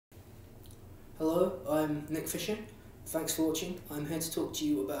Hello, I'm Nick Fisher. Thanks for watching. I'm here to talk to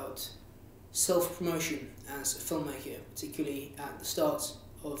you about self-promotion as a filmmaker, particularly at the start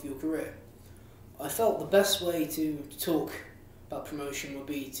of your career. I felt the best way to talk about promotion would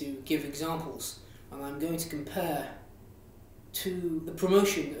be to give examples, and I'm going to compare the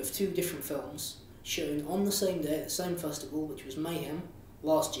promotion of two different films shown on the same day at the same festival, which was Mayhem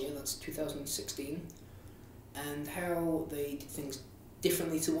last year, that's 2016, and how they did things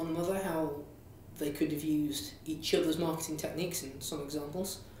differently to one another, how they could have used each other's marketing techniques in some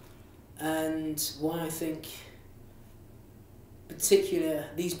examples, and why I think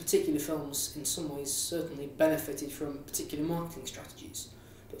these particular films in some ways certainly benefited from particular marketing strategies.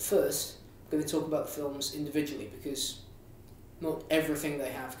 But first, I'm going to talk about the films individually, because not everything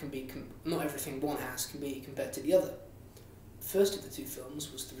one has can be compared to the other. The first of the two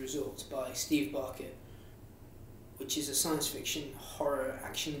films was The Resort by Steve Barker, which is a science fiction, horror,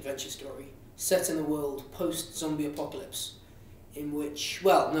 action adventure story set in a world post-zombie apocalypse in which,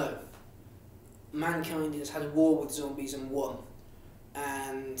 mankind has had a war with zombies and won,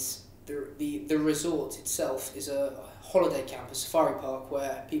 and the resort itself is a holiday camp, a safari park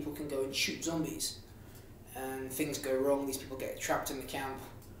where people can go and shoot zombies, and things go wrong, these people get trapped in the camp,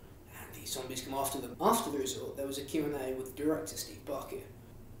 and these zombies come after them. After The Resort, there was a Q&A with director Steve Barker.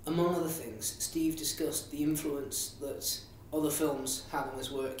 Among other things, Steve discussed the influence that other films had on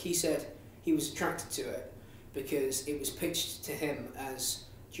his work. He said he was attracted to it because it was pitched to him as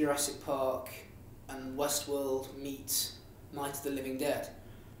Jurassic Park and Westworld meets Night of the Living Dead.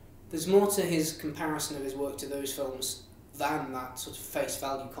 There's more to his comparison of his work to those films than that sort of face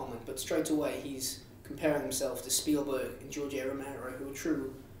value comment, but straight away he's comparing himself to Spielberg and George A. Romero, who are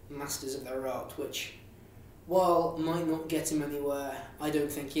true masters of their art, which, while might not get him anywhere, I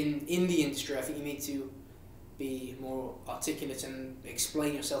don't think in the industry. I think you need to be more articulate and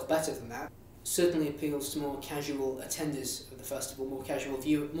explain yourself better than that. Certainly appeals to more casual attenders of the festival, more casual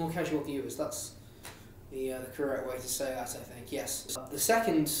viewers. That's the correct way to say that, I think, yes. The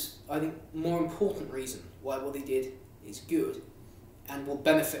second, I think, more important reason why what he did is good and will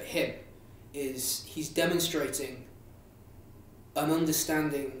benefit him is he's demonstrating an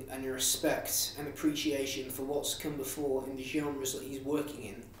understanding and a respect and appreciation for what's come before in the genres that he's working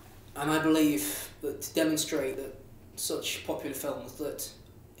in. And I believe that to demonstrate that such popular films that,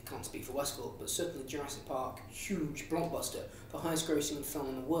 I can't speak for Westworld, but certainly Jurassic Park, huge blockbuster, the highest grossing film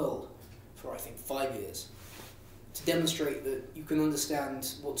in the world for I think 5 years, to demonstrate that you can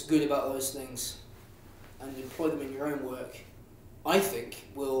understand what's good about those things and employ them in your own work, I think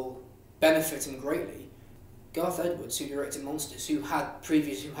will benefit him greatly. Garth Edwards, who directed Monsters, who has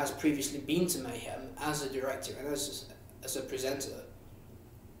previously been to Mayhem as a director and as a presenter,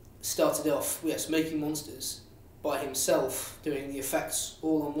 started off, yes, making Monsters by himself, doing the effects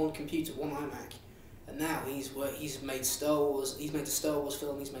all on one computer, one iMac, and now he's made Star Wars, he's made a Star Wars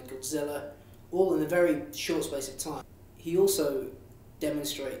film, he's made Godzilla, all in a very short space of time. He also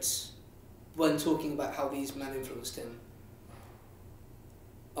demonstrates, when talking about how these men influenced him,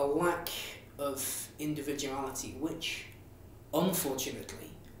 a lack of individuality, which unfortunately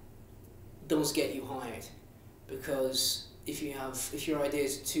does get you hired, because if your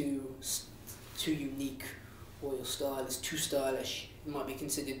ideas are too unique, or your style is too stylish, it might be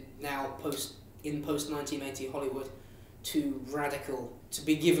considered now post 1980 Hollywood too radical to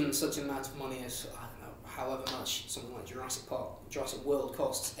be given such an amount of money as, I don't know, however much something like Jurassic World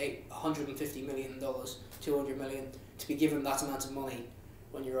costs, $150 million, $200 million, to be given that amount of money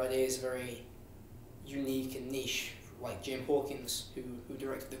when your idea is very unique and niche, like Jim Hawkins, who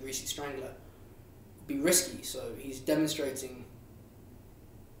directed The Greasy Strangler, would be risky. So he's demonstrating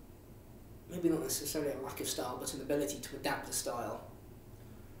maybe not necessarily a lack of style, but an ability to adapt the style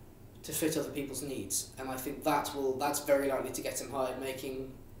to fit other people's needs, and I think that's very likely to get him hired,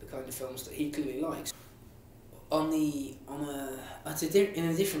 making the kind of films that he clearly likes. In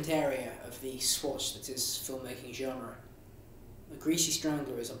a different area of the swatch that is filmmaking genre, The Greasy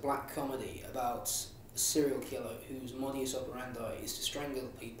Strangler is a black comedy about a serial killer whose modus operandi is to strangle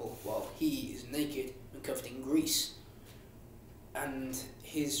people while he is naked and covered in grease, and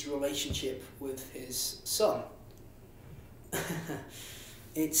his relationship with his son.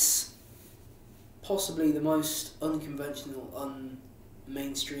 It's possibly the most unconventional,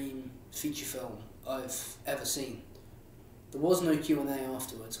 un-mainstream feature film I've ever seen. There was no Q&A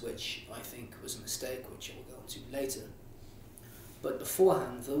afterwards, which I think was a mistake, which I will go on to later. But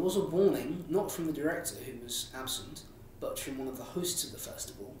beforehand, there was a warning, not from the director who was absent, but from one of the hosts of the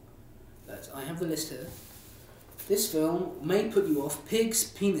festival, that I have the list here. This film may put you off pigs,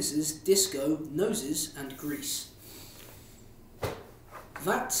 penises, disco, noses, and grease.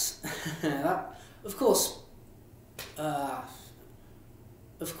 That's that. Of course,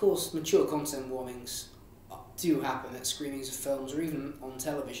 mature content warnings do happen at screenings of films or even on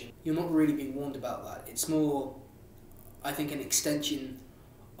television. You're not really being warned about that. It's more, I think, an extension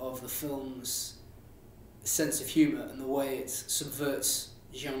of the film's sense of humour and the way it subverts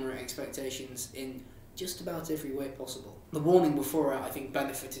genre expectations in just about every way possible. The warning before it, I think,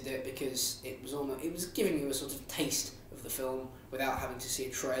 benefited it because it was giving you a sort of taste of the film without having to see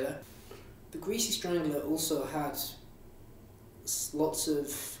a trailer. The Greasy Strangler also had lots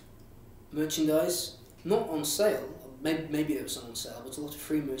of merchandise, not on sale. Maybe there was some on sale, but a lot of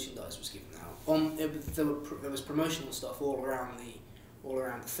free merchandise was given out. There was promotional stuff all around the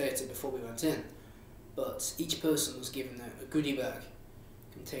theatre before we went in, but each person was given a goodie bag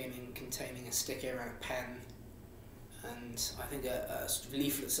containing a sticker and a pen, and I think a sort of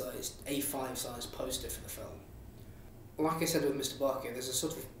leaflet-sized A5-sized poster for the film. Like I said with Mr. Barker, there's a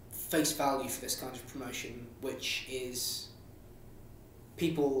sort of face value for this kind of promotion, which is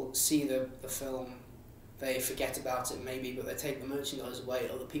people see the film, they forget about it maybe, but they take the merchandise away.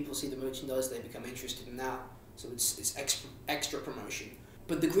 Other people see the merchandise, they become interested in that, so it's extra promotion.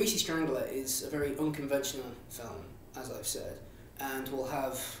 But The Greasy Strangler is a very unconventional film, as I've said, and will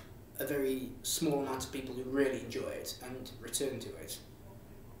have a very small amount of people who really enjoy it and return to it.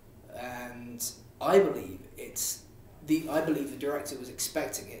 And I believe the director was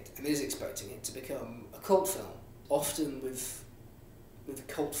expecting it, and is expecting it, to become a cult film. Often with a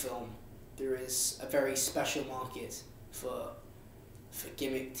cult film, there is a very special market for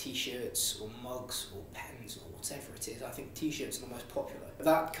gimmick t-shirts or mugs or pens or whatever it is. I think t-shirts are the most popular.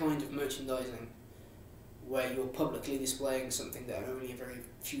 That kind of merchandising, where you're publicly displaying something that only a very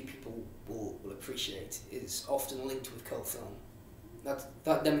few people will appreciate, is often linked with cult film.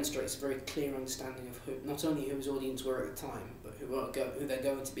 That demonstrates a very clear understanding of not only who his audience were at the time, but who they're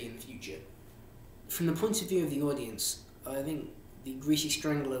going to be in the future. From the point of view of the audience, I think The Greasy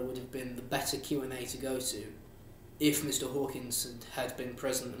Strangler would have been the better Q&A to go to if Mr. Hawkins had been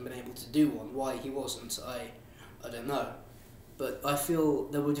present and been able to do one. Why he wasn't, I don't know. But I feel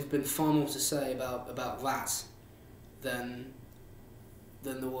there would have been far more to say about that than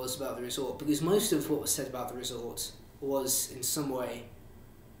there was about the resort, because most of what was said about the resort was in some way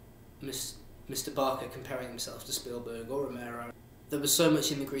Mr. Barker comparing himself to Spielberg or Romero. There was so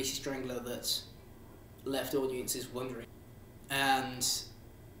much in The Greasy Strangler that left audiences wondering. And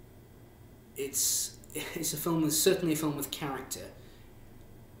it's certainly a film with character,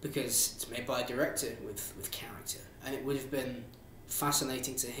 because it's made by a director with character, and it would have been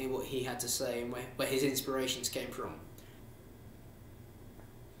fascinating to hear what he had to say and where his inspirations came from.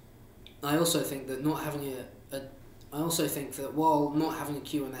 I also think that while not having a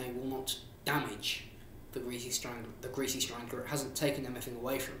Q&A will not damage The Greasy Strangler, it hasn't taken anything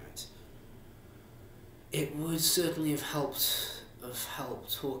away from it. It would certainly have helped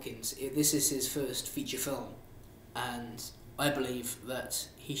Hawkins. This is his first feature film, and I believe that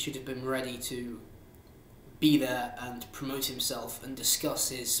he should have been ready to be there and promote himself and discuss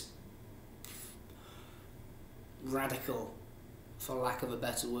his radical, for lack of a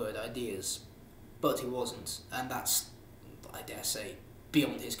better word, ideas. But he wasn't, and that's, I dare say,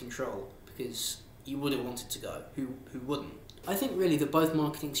 beyond his control, because you would have wanted to go. Who wouldn't? I think really that both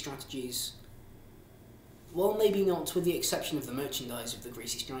marketing strategies, well, maybe not with the exception of the merchandise of The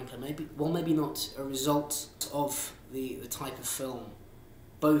Greasy Strangler, maybe not a result of the type of film,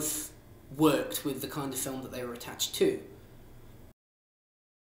 both worked with the kind of film that they were attached to.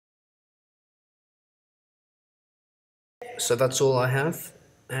 So that's all I have,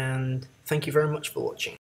 and thank you very much for watching.